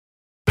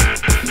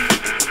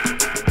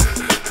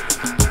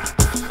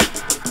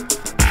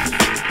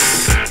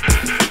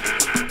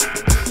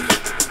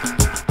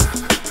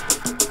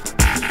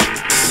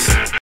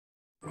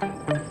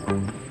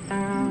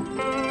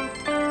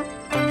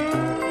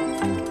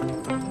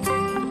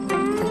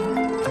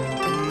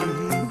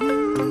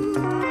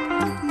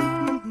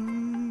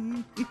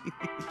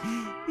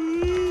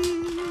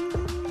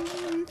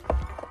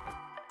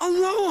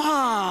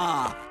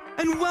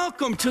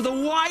welcome to the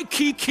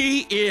Waikiki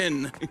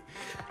Inn.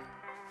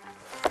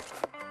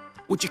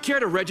 Would you care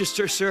to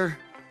register, sir?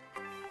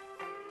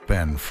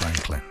 Ben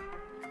Franklin.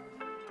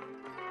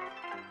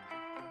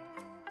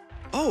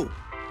 Oh,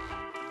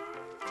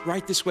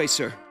 right this way,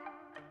 sir.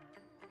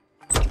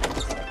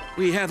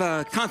 We have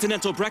a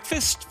continental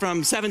breakfast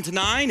from 7 to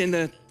 9 in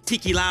the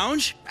Tiki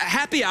Lounge. A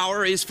happy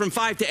hour is from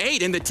 5 to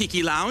 8 in the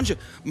Tiki Lounge.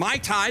 Mai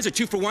Tais are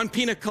 2 for 1,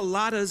 pina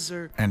coladas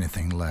are...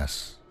 Anything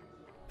less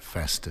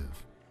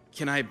festive.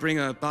 Can I bring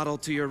a bottle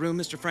to your room,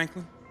 Mr.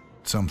 Franklin?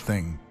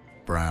 Something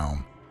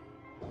brown.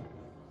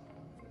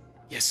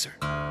 Yes, sir.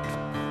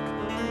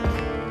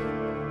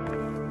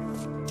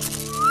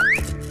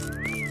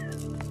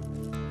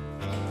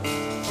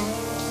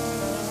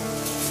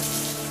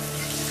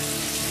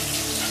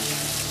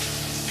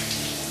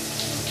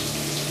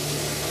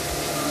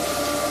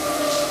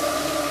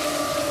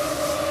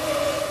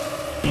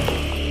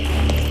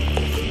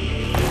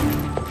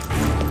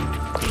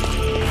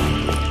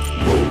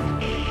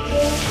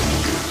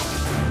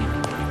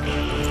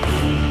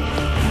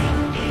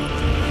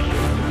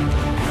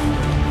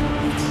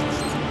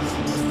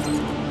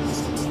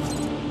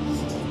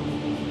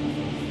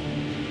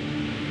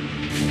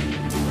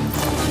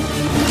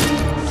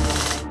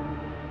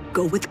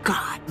 Go with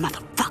God,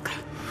 motherfucker.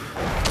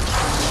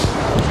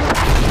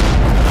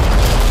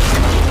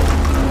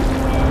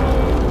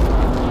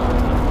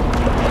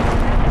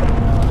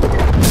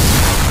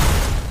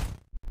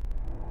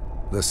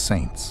 The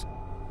Saints.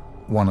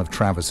 One of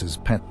Travis's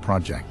pet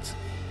projects.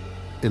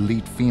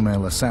 Elite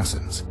female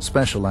assassins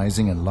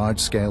specializing in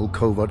large-scale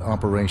covert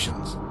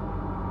operations.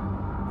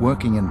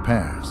 Working in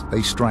pairs,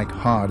 they strike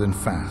hard and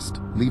fast,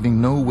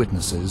 leaving no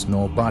witnesses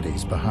nor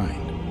bodies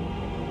behind.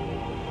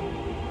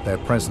 Their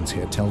presence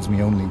here tells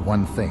me only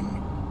one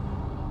thing.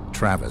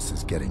 Travis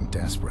is getting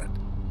desperate.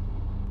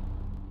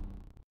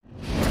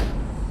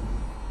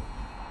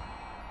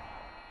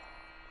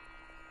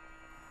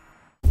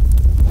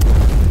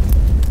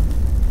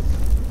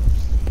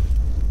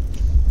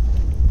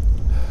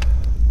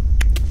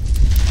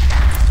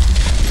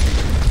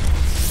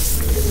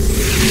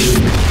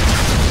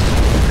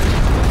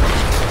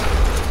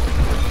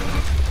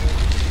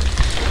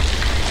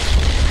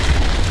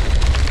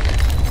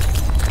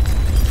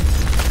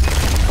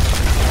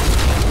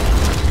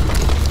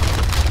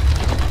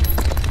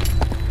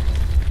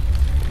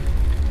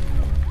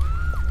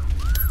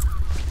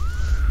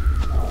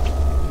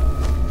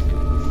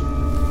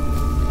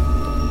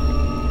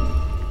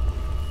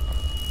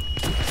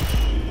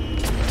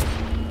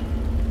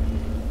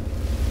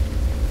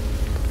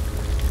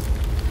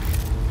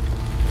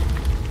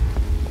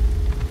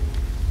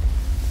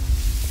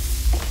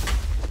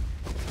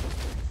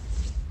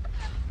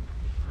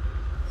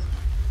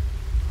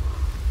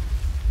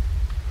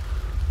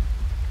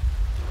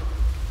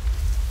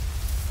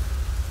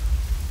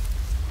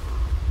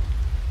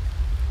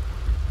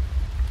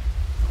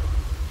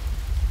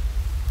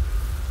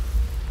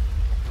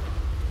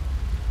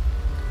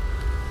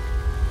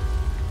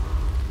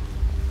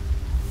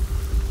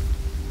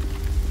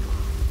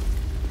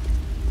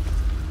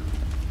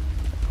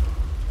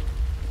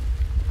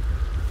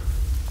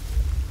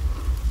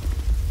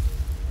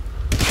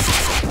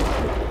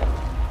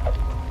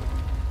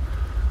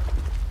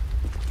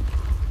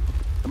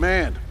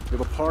 Command, we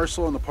have a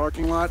parcel in the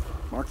parking lot,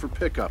 marked for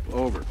pickup.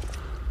 Over.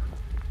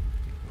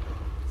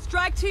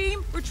 Strike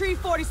team,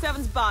 retrieve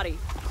 47's body.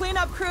 Clean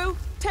up crew,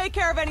 take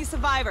care of any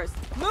survivors.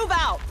 Move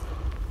out!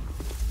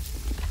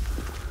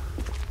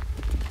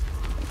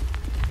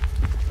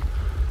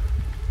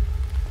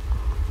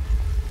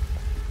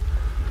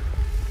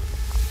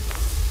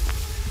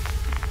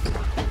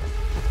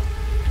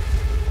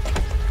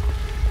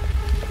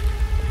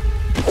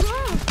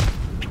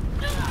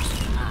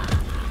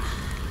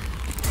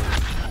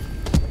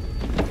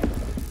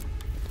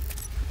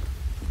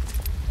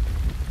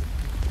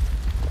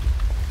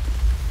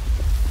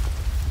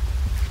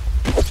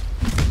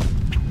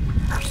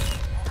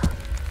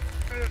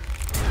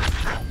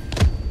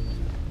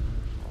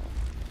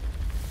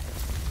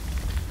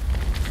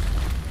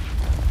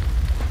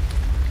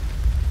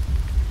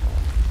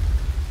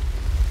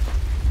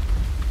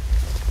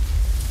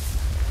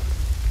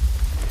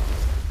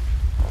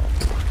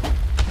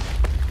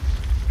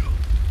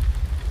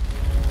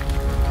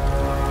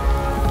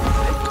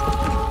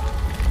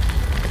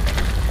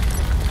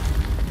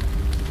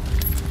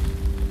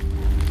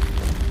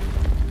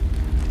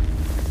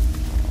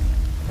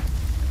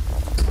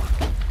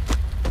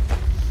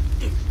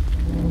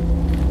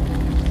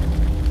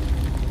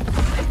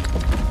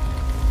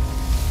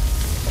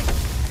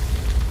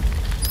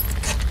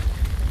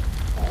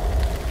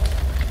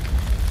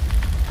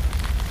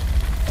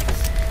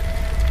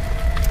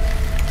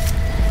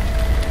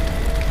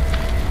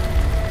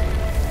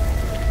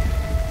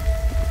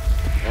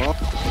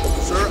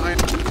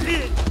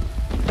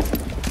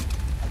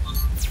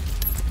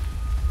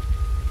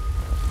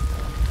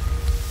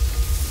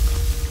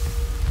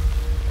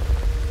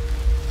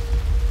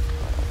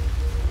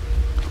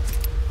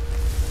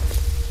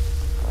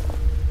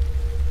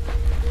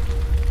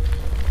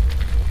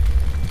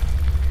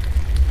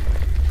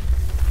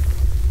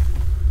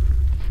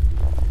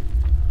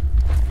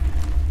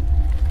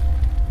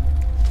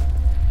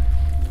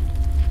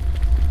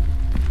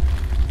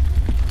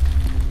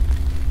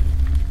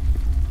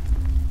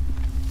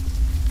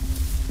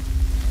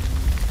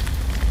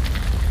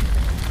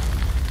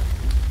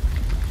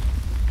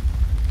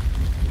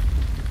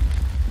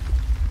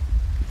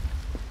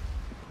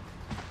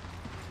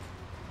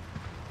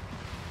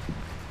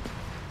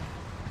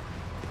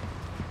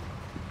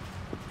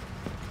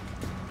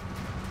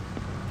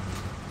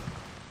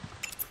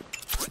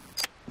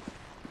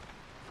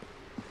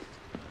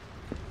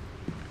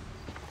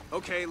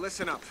 Okay,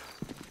 listen up.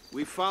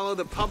 We follow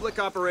the Public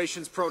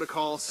Operations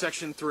Protocol,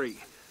 Section 3.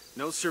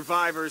 No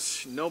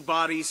survivors, no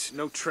bodies,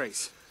 no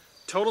trace.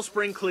 Total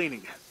spring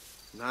cleaning.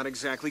 Not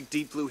exactly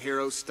Deep Blue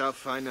hero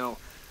stuff, I know.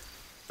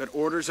 But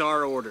orders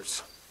are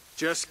orders.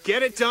 Just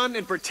get it done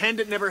and pretend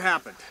it never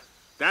happened.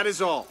 That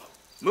is all.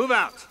 Move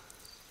out.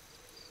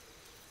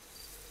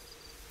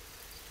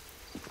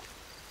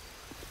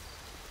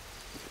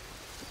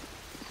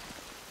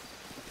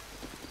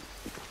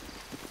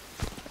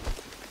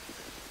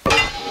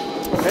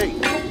 Hey!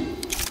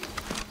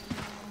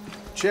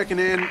 Checking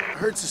in.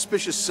 Heard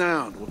suspicious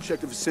sound. We'll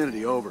check the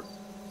vicinity. Over.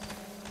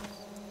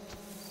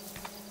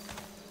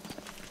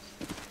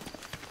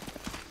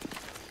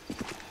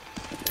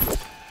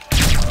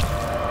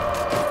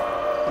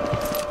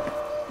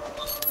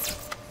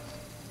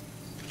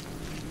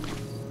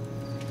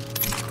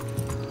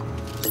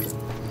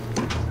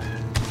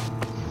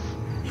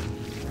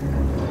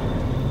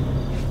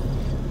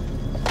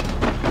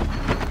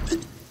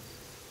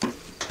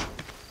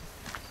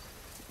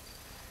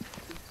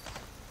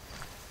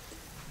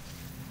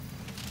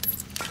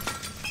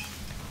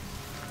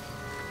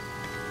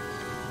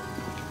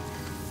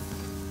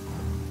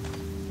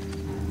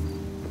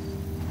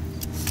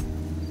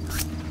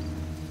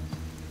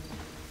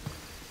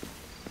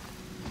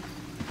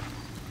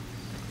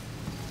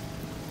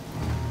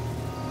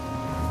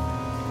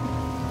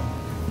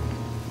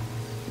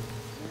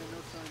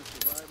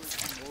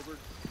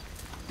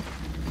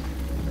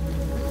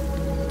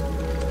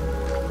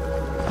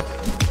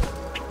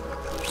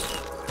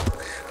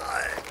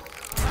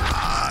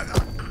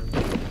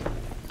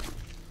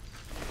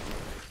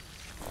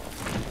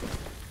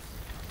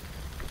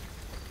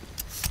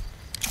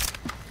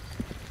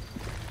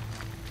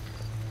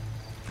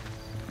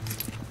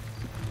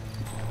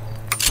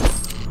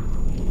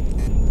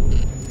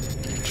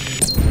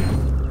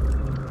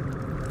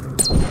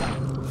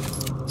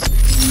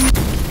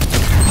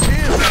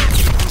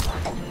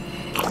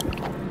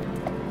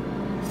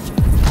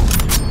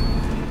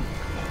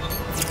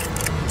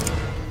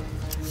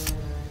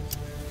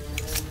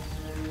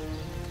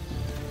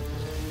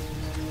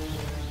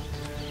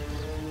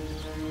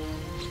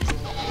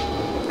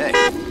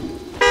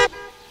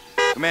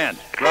 Command,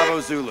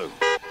 Bravo Zulu.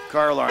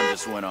 Car alarm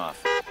just went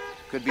off.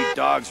 Could be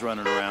dogs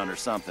running around or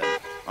something.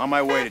 On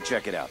my way to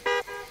check it out.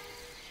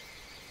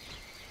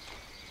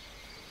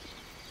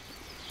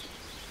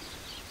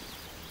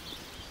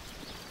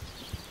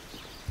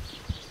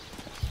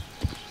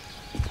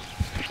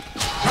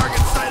 Target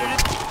sighted.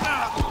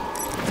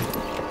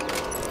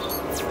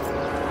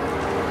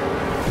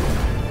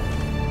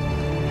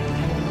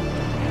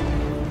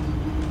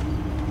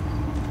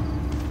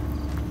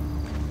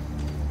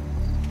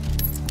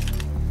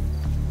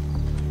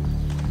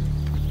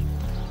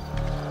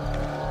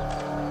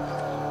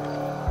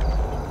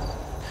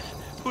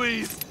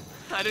 Please,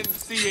 I didn't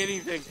see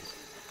anything.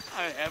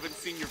 I haven't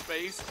seen your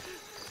face.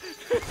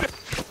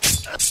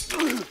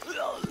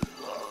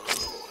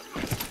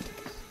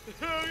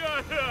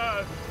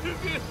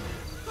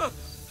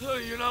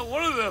 You're not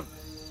one of them.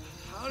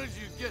 How did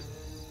you get...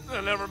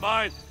 never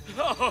mind.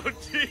 Oh,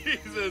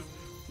 Jesus.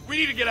 We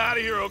need to get out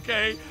of here,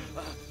 okay?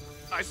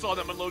 I saw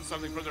them unload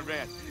something from their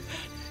van.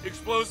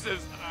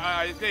 Explosives,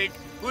 I think.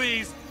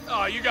 Please.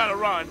 Oh, you gotta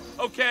run,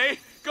 okay?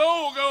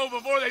 Go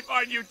before they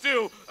find you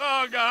too.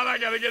 Oh God, I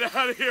gotta get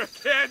out of here.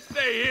 Can't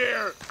stay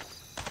here.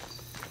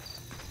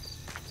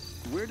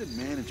 Where did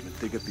management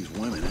dig up these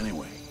women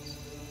anyway?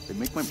 They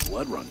make my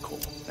blood run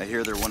cold. I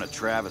hear they're one of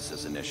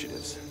Travis's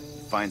initiatives.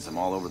 He finds them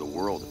all over the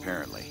world,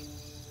 apparently.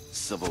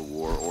 Civil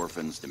War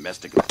orphans,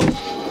 domestic...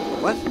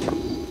 What?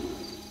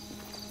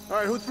 All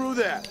right, who threw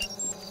that?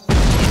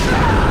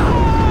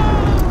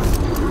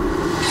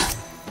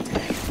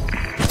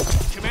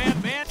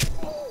 Command, man.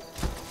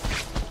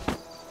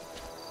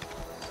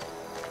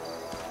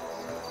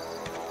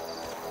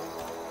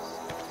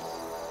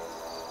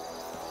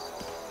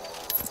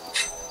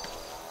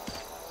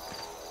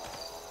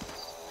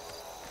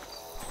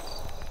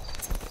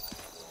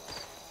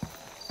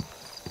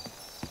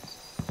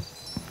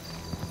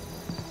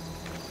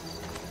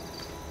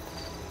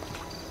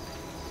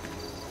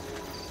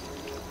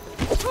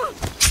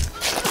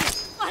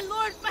 My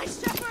lord, my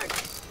shepherd!